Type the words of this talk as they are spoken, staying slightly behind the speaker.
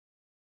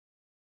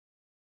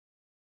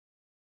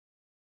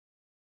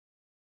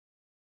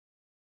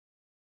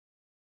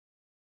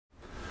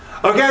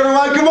Okay,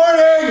 everyone, good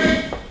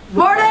morning!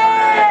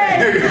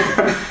 Morning!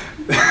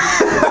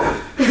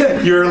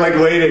 You're like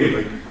waiting.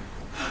 Like,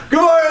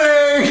 good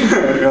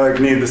morning! You're like,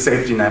 need the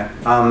safety net.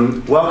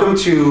 Welcome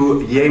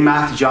to Yay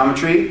Math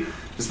Geometry.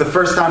 It's the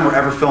first time we're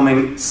ever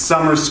filming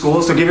summer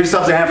school, so give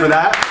yourselves a hand for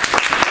that.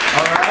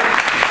 All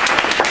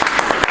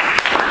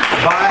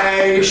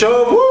right. By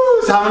show of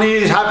woos, how many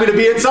is happy to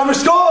be in summer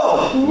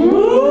school?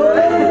 Woo!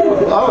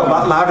 Oh, a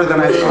lot louder than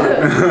I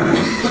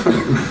thought.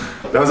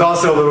 That was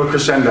also a little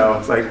crescendo.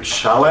 It's like,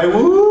 shall I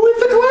woo with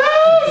the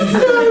class?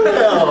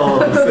 I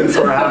will, since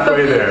we're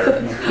halfway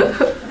there.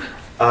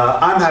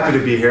 I'm happy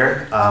to be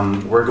here.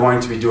 We're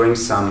going to be doing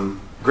some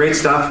great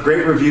stuff,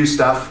 great review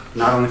stuff,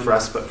 not only for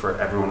us, but for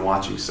everyone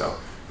watching. So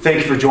thank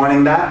you for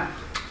joining that.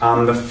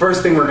 The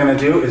first thing we're going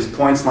to do is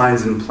points,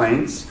 lines, and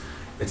planes.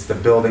 It's the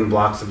building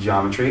blocks of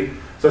geometry.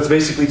 So let's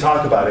basically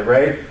talk about it,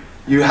 right?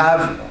 You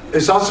have,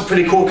 it's also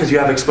pretty cool because you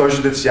have exposure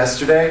to this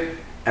yesterday,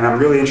 and I'm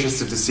really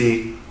interested to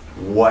see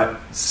what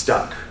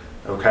stuck,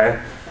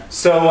 okay?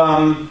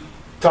 So,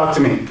 talk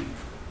to me.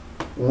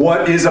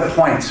 What is a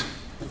point?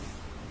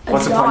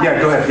 What's a point? Yeah,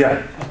 go ahead,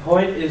 yeah. A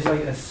point is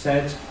like a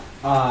set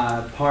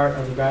part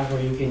of the graph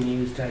where you can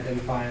use to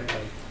identify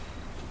like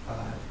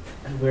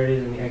where it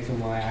is on the x and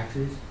y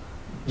axis.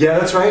 Yeah,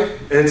 that's right.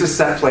 It's a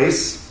set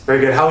place. Very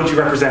good. How would you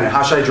represent it?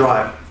 How should I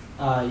draw it?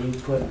 You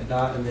put a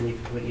dot and then you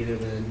can put either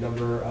the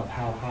number of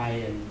how high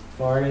and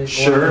far it is.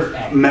 Sure,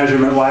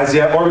 measurement-wise,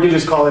 yeah. Or we can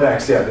just call it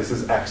x. Yeah, this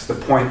is x, the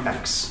point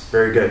x.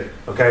 Very good,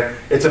 okay?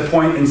 It's a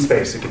point in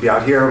space. It could be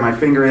out here where my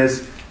finger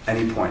is,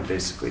 any point,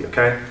 basically,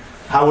 okay?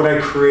 How would I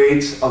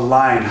create a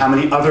line? How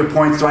many other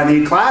points do I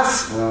need,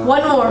 class?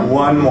 One more.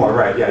 One more,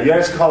 right, yeah. You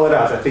guys call it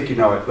out. I think you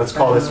know it. Let's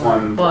call this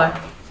one. What?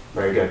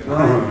 Very good.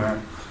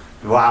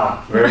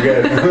 Wow, very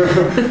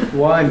good.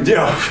 One.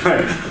 Yeah,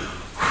 right.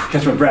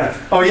 Catch my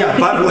breath. Oh yeah,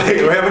 by the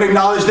way, we haven't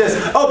acknowledged this.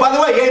 Oh, by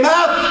the way, yay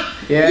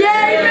math! Yeah.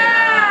 Yay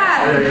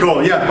math! Very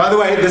cool, yeah. By the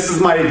way, this is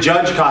my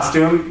judge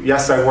costume.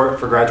 Yes, I worked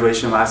for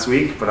graduation last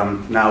week, but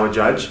I'm now a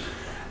judge.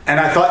 And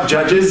I thought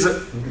judges,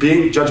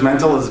 being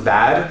judgmental is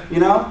bad, you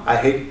know? I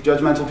hate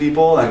judgmental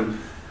people, and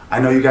I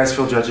know you guys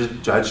feel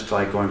judged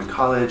like going to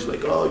college,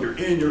 like, oh, you're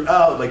in, you're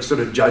out, like sort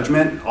of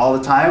judgment all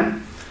the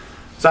time.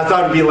 So I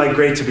thought it'd be like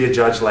great to be a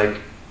judge, like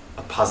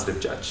a positive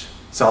judge.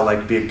 So I'll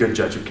like be a good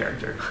judge of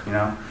character, you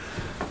know?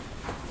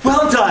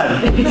 Well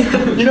done!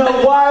 You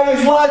know, y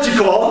is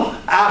logical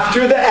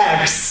after the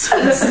x.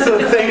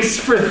 So thanks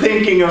for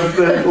thinking of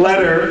the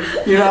letter,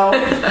 you know?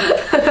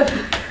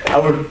 I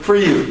would, for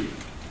you.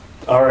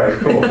 All right,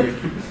 cool.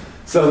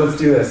 So let's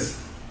do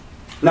this.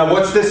 Now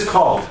what's this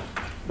called?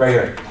 Right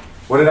here.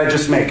 What did I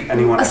just make?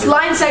 Anyone? A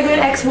line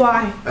segment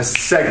XY. A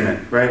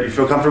segment, right? You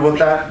feel comfortable with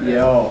that?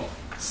 Yo.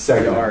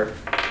 Segment.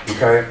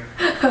 Okay.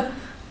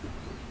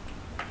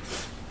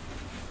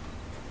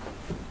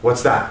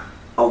 What's that?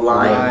 A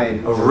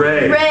line.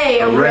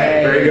 Array.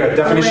 Array. Very good.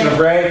 Definition of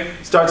array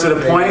starts at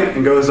a point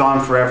and goes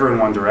on forever in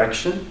one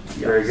direction. Yes.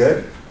 Very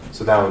good.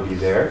 So that would be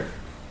there.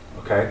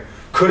 Okay.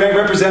 Could I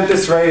represent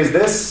this ray as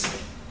this?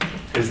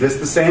 Is this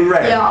the same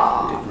ray?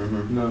 Yeah.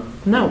 No.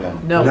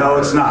 No. No,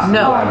 it's not.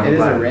 No. I'm It is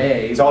glad. a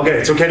ray. It's all good.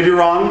 It's okay to be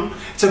wrong.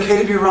 It's okay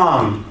to be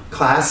wrong,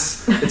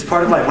 class. It's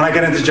part of life. When I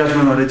get into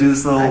judgment mode, I do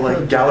this little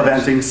like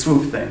gallivanting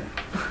swoop thing.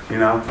 You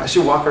know, I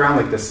should walk around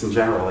like this in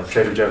general, like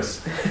Trader Joe's.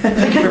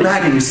 Thank you for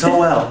bagging me so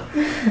well.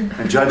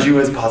 And judge you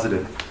as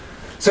positive.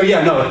 So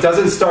yeah, no, it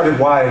doesn't start at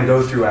y and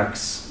go through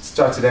x. It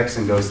starts at x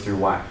and goes through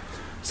y.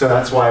 So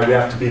that's why we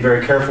have to be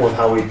very careful with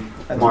how we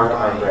mark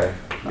our array.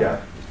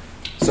 Yeah.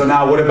 So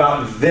now what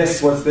about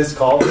this? What's this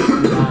called?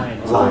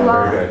 Line. Line.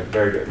 Very good.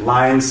 Very good.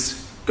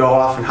 Lines go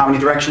off in how many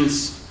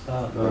directions?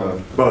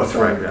 Both,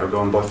 right. Yeah,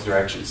 go in both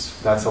directions.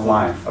 That's a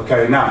line.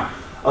 Okay, now,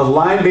 a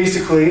line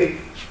basically,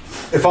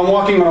 if I'm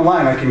walking on a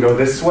line, I can go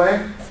this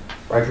way,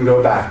 or I can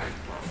go back.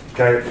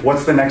 Okay,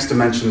 what's the next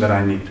dimension that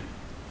I need?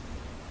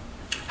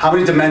 How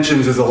many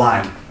dimensions is a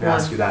line? I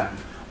ask you that.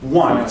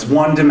 One. It's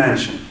one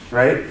dimension,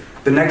 right?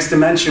 The next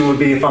dimension would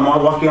be, if I'm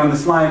walking on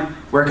this line,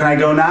 where can I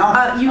go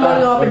now? You want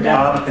to go up and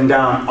down. Up and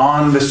down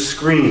on the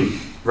screen,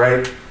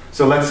 right?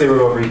 So let's say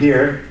we're over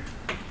here.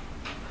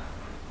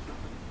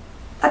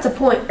 That's a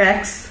point.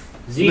 X.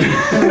 Z.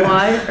 And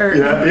Y. Or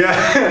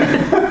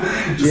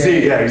Yeah.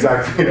 Z, yeah,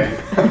 exactly.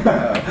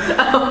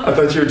 I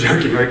thought you were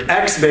joking. Like,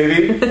 X,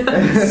 baby.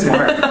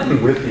 Smart.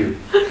 I'm with you.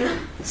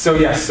 So,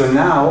 yes, so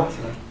now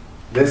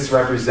this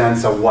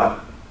represents a what?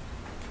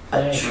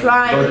 a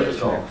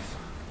triangle.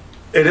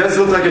 It does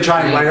look like a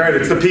triangle. I heard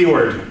it. It's the P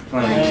word.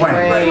 Plane.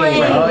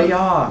 Right. Oh,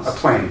 yeah. A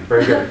plane.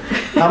 Very good.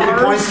 How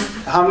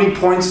many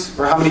points,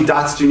 or how many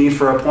dots do you need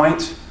for a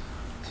point?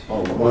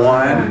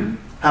 One.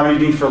 How many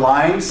do you need for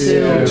lines?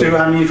 Two. Two.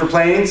 How many do you need for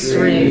planes?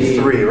 Three.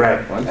 Three, right.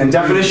 And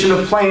definition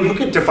of plane, who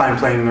could define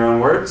plane in their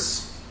own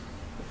words?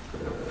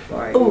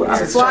 Ooh,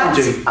 a It's flat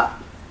challenging.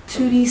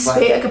 2D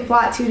space, like a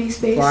flat 2D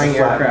space. Flying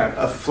aircraft.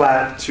 A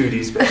flat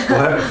 2D space.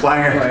 What?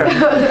 Flying aircraft.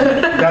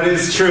 That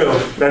is true.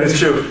 That is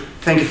true.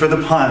 Thank you for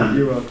the pun.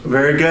 You're welcome.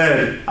 Very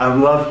good. I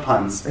love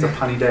puns. It's a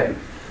punny day.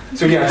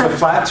 So yeah, it's a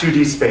flat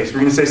 2D space. We're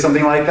going to say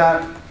something like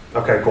that?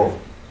 Okay, cool.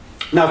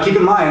 Now keep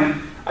in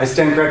mind, I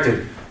stand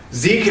corrected.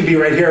 Z could be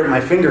right here where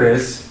my finger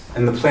is,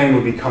 and the plane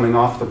would be coming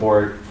off the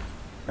board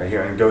right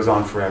here, and it goes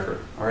on forever.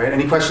 All right,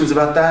 any questions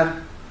about that?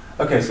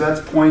 Okay, so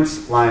that's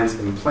points, lines,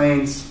 and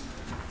planes.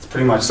 It's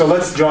pretty much. So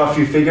let's draw a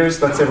few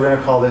figures. Let's say we're going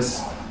to call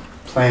this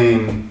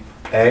plane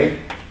A.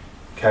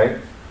 Okay.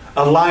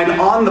 A line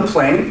on the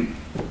plane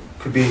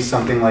could be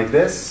something like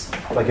this.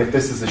 Like if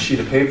this is a sheet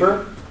of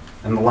paper,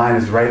 and the line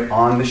is right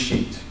on the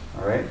sheet.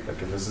 All right,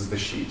 like if this is the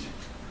sheet.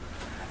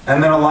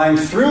 And then a line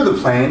through the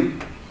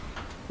plane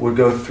would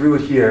go through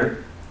it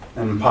here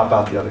and pop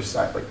out the other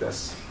side like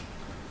this.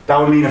 That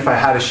would mean if I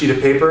had a sheet of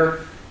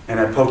paper and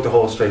I poked a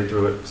hole straight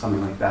through it,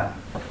 something like that.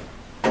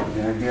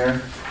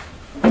 Here.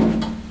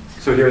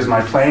 So here's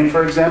my plane,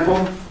 for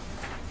example.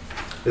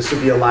 This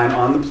would be a line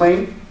on the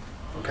plane.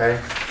 Okay.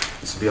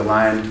 This would be a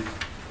line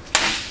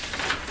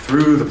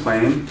through the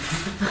plane,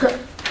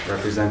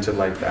 represented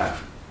like that.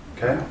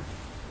 Okay.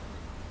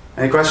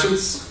 Any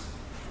questions?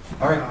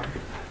 All right.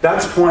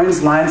 That's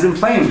points, lines, and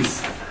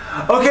planes.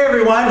 Okay,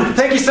 everyone.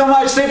 Thank you so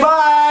much. Say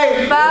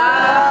bye. Bye.